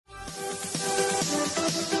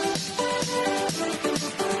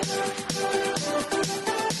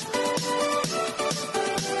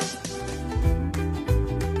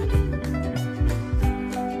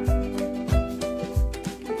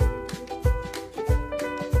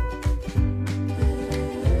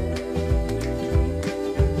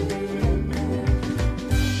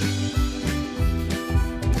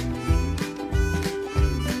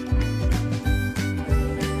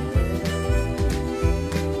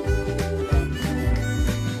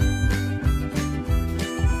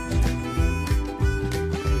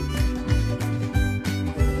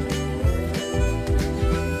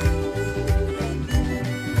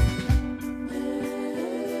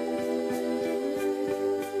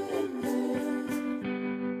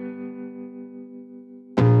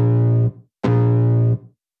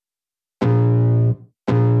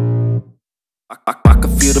I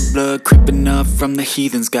can feel the blood creeping up from the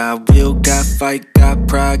heathens. Got will, got fight, got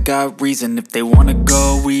pride, got reason. If they wanna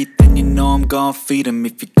go eat, then you know I'm gon' feed them.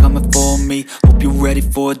 If you're coming for me, hope you're ready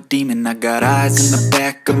for a demon. I got eyes in the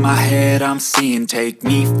back of my head, I'm seeing. Take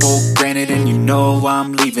me for granted and you know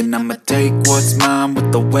I'm leaving. I'ma take what's mine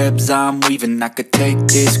with the webs I'm weaving. I could take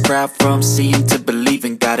this crowd from seeing to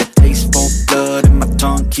believing. Got a taste for blood and my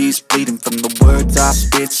tongue keeps bleeding from the words I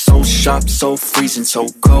spit. So sharp, so freezing, so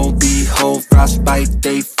cold. Behold, frostbite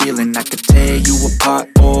they feeling. I could tear you apart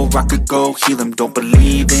or I could go heal them. Don't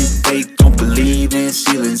believe in fate, don't believe in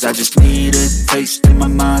ceilings. I just need a taste and my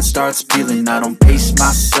mind starts peeling. I don't pace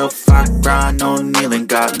myself, I grind on kneeling.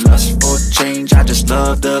 Got lust for change, I just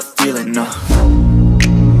love the feeling.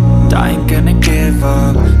 I ain't gonna give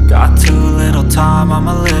up. Got too little time,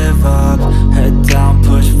 I'ma live up. Head down,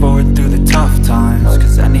 push forward through the tough times.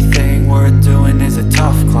 Cause anything worth doing is a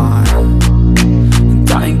tough climb. And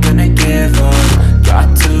I ain't gonna give up.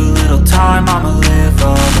 Got too little time, I'ma live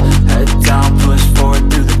up. Head down, push forward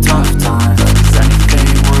through the tough times. Cause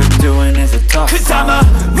anything worth doing is a tough climb. Cause I'ma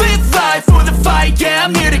live life for the fight, yeah,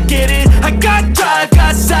 I'm here to get it. I got drive,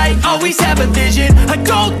 got sight, always have a vision. I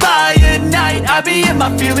don't lie at night, I be in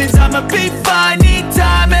my feelings. I'ma be fine, need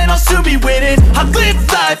time and I'll soon be winning. I live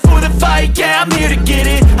life for the fight, yeah, I'm here to get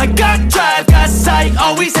it. I got drive, got sight,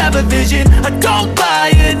 always have a vision. I don't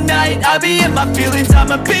lie at night, I be in my feelings.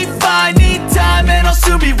 I'ma be fine, need time and I'll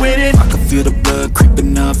soon be winning. I can feel the blood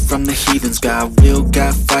creeping up from the heathens. Got will,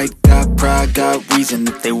 got fight, got pride, got reason.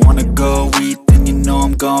 If they wanna go eat, then you know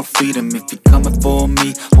I'm gon' feed them. If you're coming for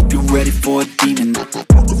me, hope you're ready for a demon. I can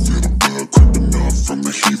feel the blood creeping up from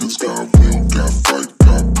the heathens. Got will, got fight,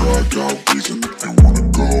 got pride, got reason. If they wanna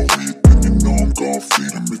go eat, then you know I'm gon'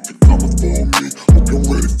 feed them. If you're coming for me, hope you're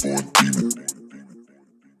ready for a demon.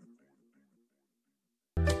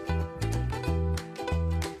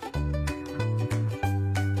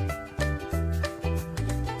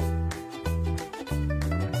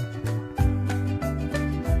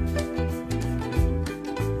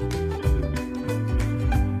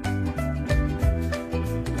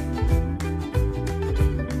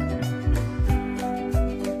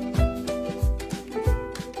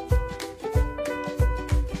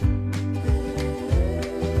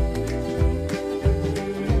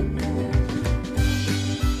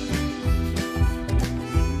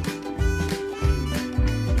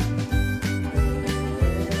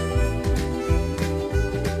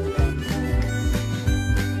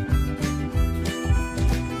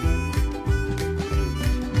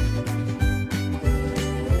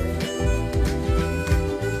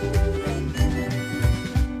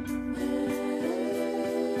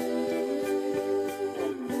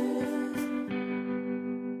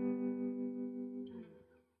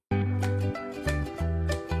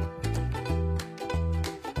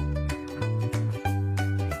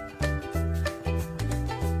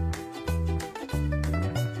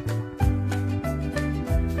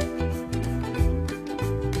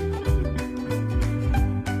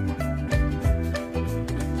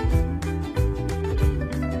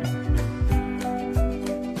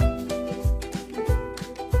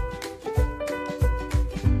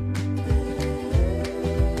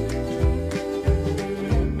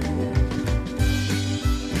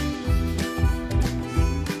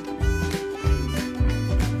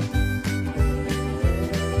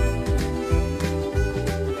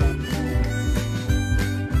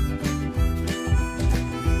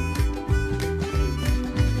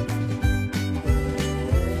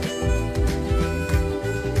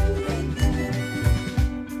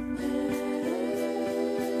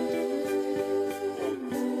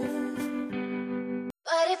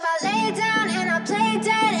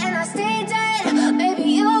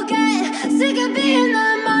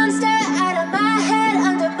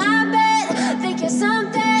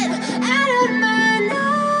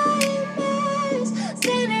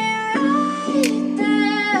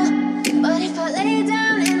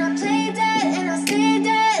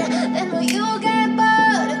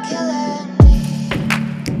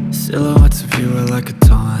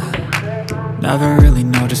 Never really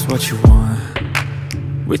know just what you want.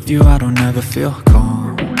 With you I don't ever feel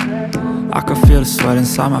calm. I can feel the sweat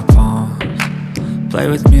inside my palms. Play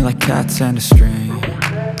with me like cats and a string.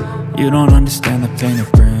 You don't understand the pain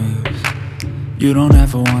it brings. You don't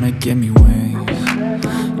ever wanna give me wings.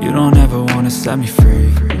 You don't ever wanna set me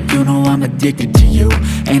free. You know I'm addicted to you,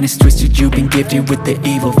 and it's twisted, you've been gifted with the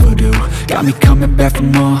evil voodoo. Got me coming back for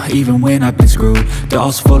more, even when I've been screwed.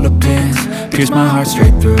 Dolls full of pins, pierce my heart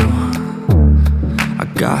straight through. I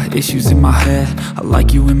got issues in my head, I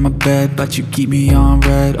like you in my bed, but you keep me on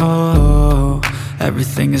red. Oh,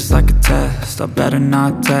 everything is like a test, I better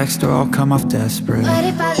not text or I'll come off desperate. But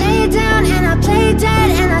if I lay down and I play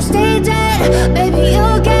dead and I stay dead, baby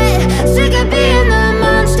you'll get sick of being the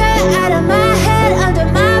monster out of my head, under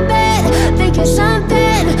my bed, thinking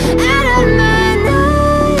something out of my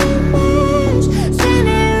nightmares,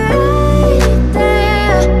 standing right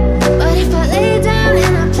there. But if I lay down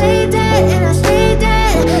and I play dead and I stay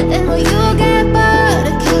dead, then will you get bored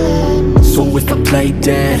of killing me? So if I play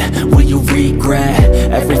dead, will you regret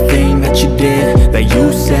everything that you did, that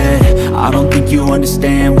you said? I don't think you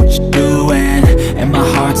understand what you're doing, and my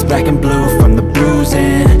heart's black and blue from the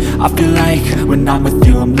bruising. I feel like when I'm with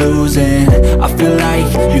you I'm losing. I feel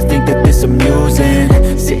like you think that this amusing,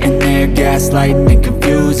 sitting there gaslighting and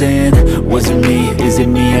confusing. Was it me? Is it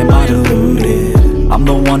me? Am I deluded? I'm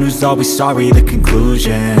the one who's always sorry, the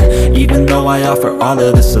conclusion, even though I offer all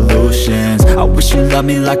of the solutions. I wish you loved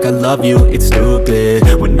me like I love you, it's stupid.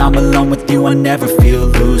 When I'm alone with you I never feel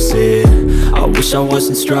lucid. I wish I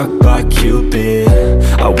wasn't struck by Cupid.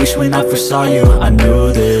 I wish when I first saw you I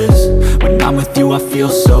knew this. When I'm with you I feel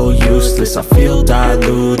so useless, I feel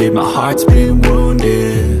diluted, my heart's been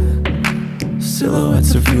wounded.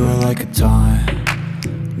 Silhouettes of you are like a taunt,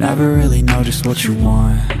 never really know just what you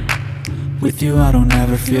want. With you I don't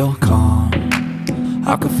ever feel calm,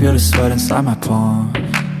 I can feel the sweat inside my palms.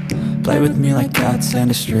 Play with me like cats and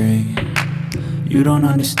a string. You don't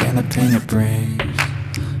understand the pain it brings.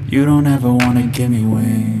 You don't ever wanna give me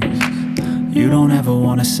wings. You don't ever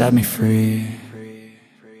wanna set me free.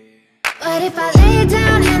 But if I lay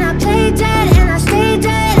down and I play dead and I stay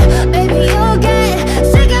dead, baby you'll get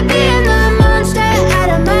sick of being the monster out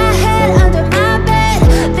of my head, under my bed,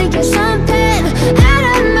 thinking something out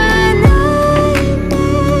of my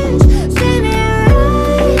nightmares, standing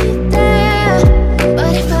right there.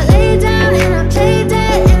 But if I lay down and I play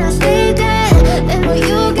dead and I stay dead, then will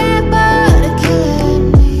you get bored of killing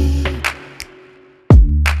me?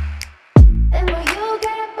 Then will you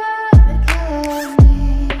get bored of killing me?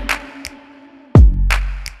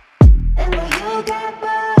 And will you get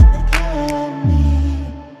bored of killing me?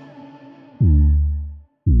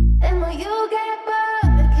 And will you get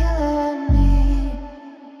bored of killing me?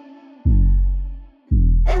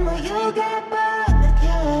 And will you get bored of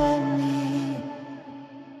killing me?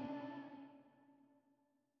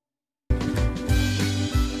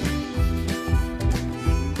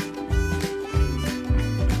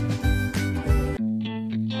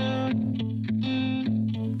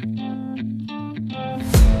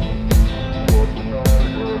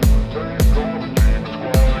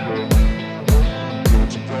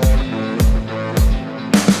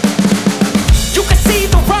 You can see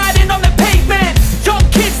the writing on the pavement. Young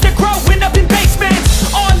kids, they're growing up in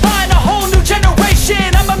basements. Online, a whole new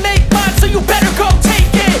generation. I'ma make mine, so you better go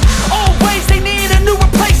take it. Always, they need a new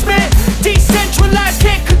replacement. Decentralized,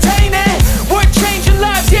 can't contain it. We're changing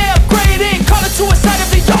lives, yeah, upgrading. Call it suicide of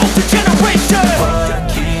the older generation. What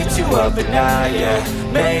keeps you up at night, yeah?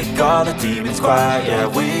 Make all the demons quiet, yeah.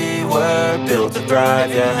 We were built to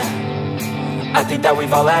thrive, yeah. I think that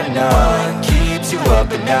we've all had enough. What keeps you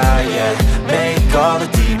up at night, yeah? Make all the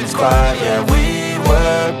demons quiet, yeah. We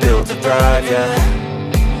were built to thrive, yeah.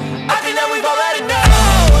 I think that we've all had enough.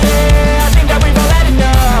 Oh, yeah, I think that we've all had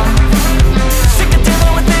enough. Sick of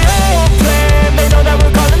dealing with the old plan. They know that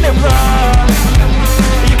we're calling it wrong.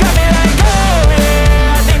 You got me like, oh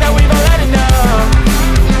yeah, I think that we've all had enough.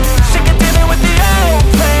 Sick of dealing with the old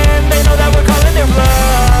plan. They know that we're calling it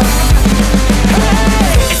wrong.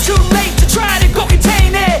 Hey, it's too late to try to go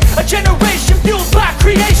contain it. A generation fueled by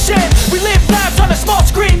creation. We live lives on a small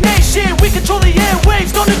screen nation. We control the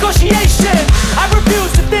airwaves, no negotiation. I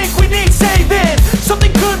refuse to think we need saving.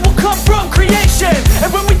 Something good will come from creation.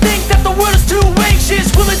 And when we think that the world is too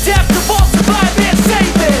anxious, we'll adapt, evolve, survive and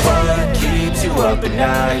save it. What keeps you up at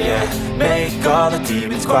night, yeah? Make all the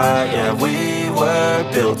demons quiet, yeah. We were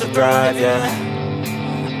built to thrive, yeah.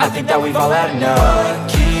 I think that we've all had enough. What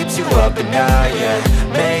keeps you up at night, yeah?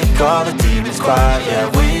 Make all the demons quiet, yeah.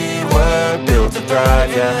 We were built to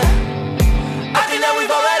thrive, yeah.